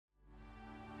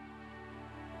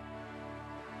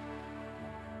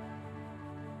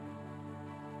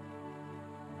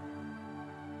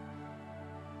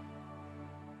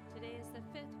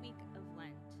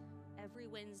every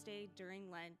Wednesday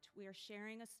during Lent, we are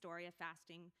sharing a story of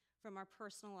fasting from our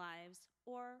personal lives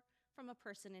or from a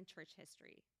person in church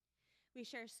history. We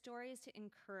share stories to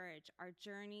encourage our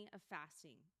journey of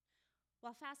fasting.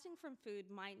 While fasting from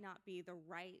food might not be the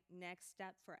right next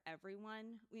step for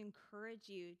everyone, we encourage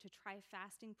you to try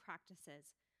fasting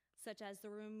practices such as the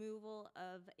removal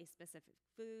of a specific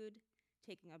food,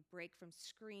 taking a break from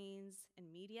screens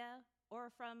and media, or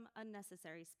from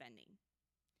unnecessary spending.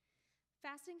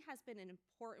 Fasting has been an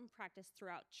important practice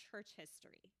throughout church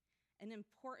history. An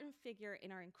important figure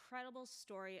in our incredible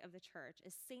story of the church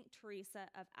is Saint Teresa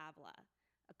of Avila,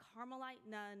 a Carmelite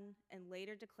nun and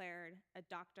later declared a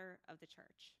doctor of the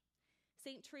church.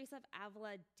 Saint Teresa of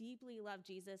Avila deeply loved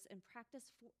Jesus and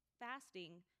practiced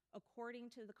fasting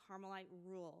according to the Carmelite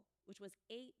rule, which was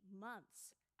 8 months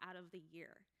out of the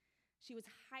year. She was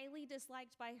highly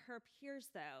disliked by her peers,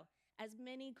 though, as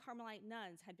many Carmelite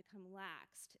nuns had become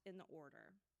laxed in the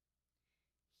order.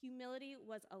 Humility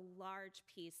was a large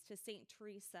piece to Saint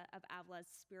Teresa of Avila's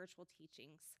spiritual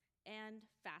teachings and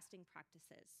fasting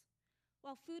practices.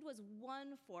 While food was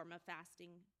one form of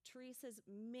fasting, Teresa's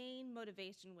main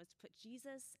motivation was to put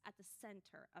Jesus at the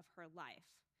center of her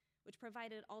life, which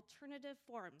provided alternative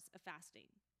forms of fasting.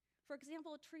 For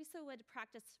example, Teresa would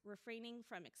practice refraining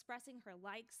from expressing her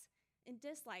likes and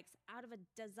dislikes out of a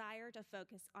desire to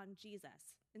focus on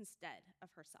Jesus instead of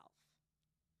herself.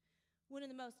 One of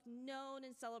the most known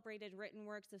and celebrated written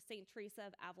works of St. Teresa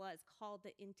of Avila is called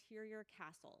The Interior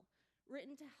Castle,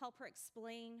 written to help her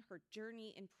explain her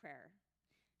journey in prayer.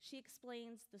 She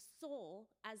explains the soul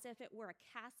as if it were a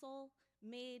castle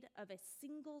made of a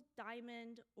single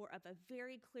diamond or of a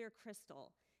very clear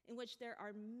crystal, in which there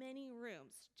are many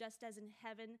rooms, just as in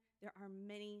heaven there are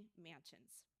many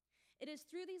mansions. It is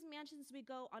through these mansions we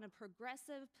go on a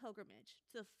progressive pilgrimage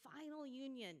to the final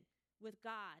union with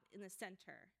God in the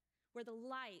center, where the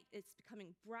light is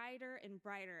becoming brighter and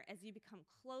brighter as you become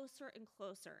closer and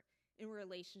closer in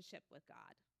relationship with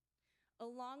God.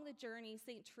 Along the journey,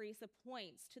 St. Teresa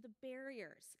points to the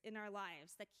barriers in our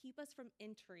lives that keep us from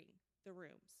entering the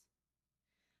rooms.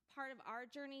 Part of our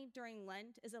journey during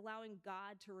Lent is allowing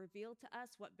God to reveal to us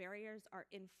what barriers are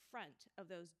in front of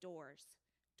those doors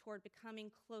toward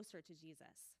becoming closer to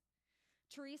Jesus.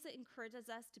 Teresa encourages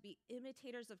us to be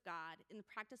imitators of God in the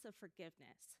practice of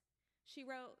forgiveness. She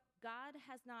wrote, "God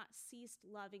has not ceased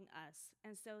loving us,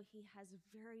 and so he has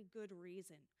very good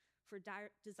reason for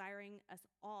desiring us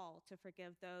all to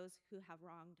forgive those who have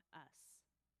wronged us."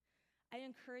 I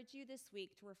encourage you this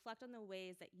week to reflect on the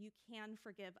ways that you can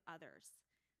forgive others.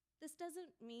 This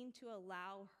doesn't mean to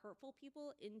allow hurtful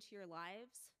people into your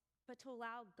lives, but to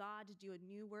allow God to do a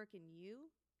new work in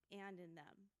you and in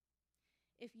them.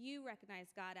 If you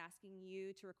recognize God asking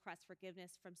you to request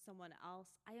forgiveness from someone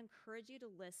else, I encourage you to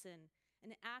listen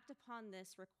and act upon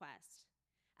this request.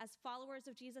 As followers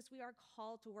of Jesus, we are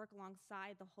called to work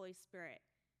alongside the Holy Spirit,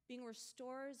 being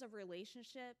restorers of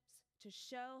relationships to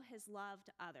show his love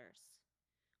to others.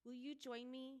 Will you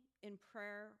join me in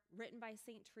prayer written by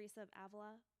St. Teresa of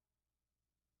Avila?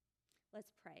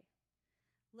 Let's pray.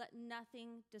 Let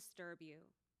nothing disturb you.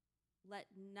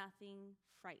 Let nothing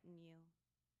frighten you.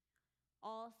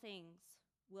 All things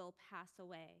will pass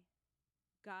away.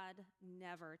 God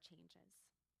never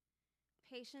changes.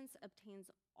 Patience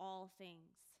obtains all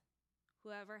things.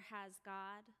 Whoever has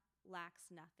God lacks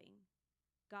nothing.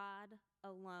 God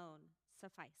alone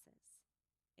suffices.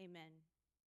 Amen.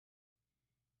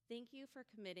 Thank you for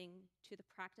committing to the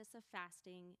practice of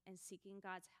fasting and seeking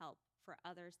God's help for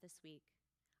others this week.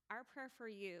 Our prayer for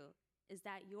you is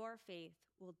that your faith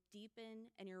will deepen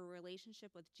and your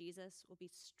relationship with Jesus will be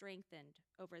strengthened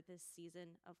over this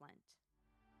season of Lent.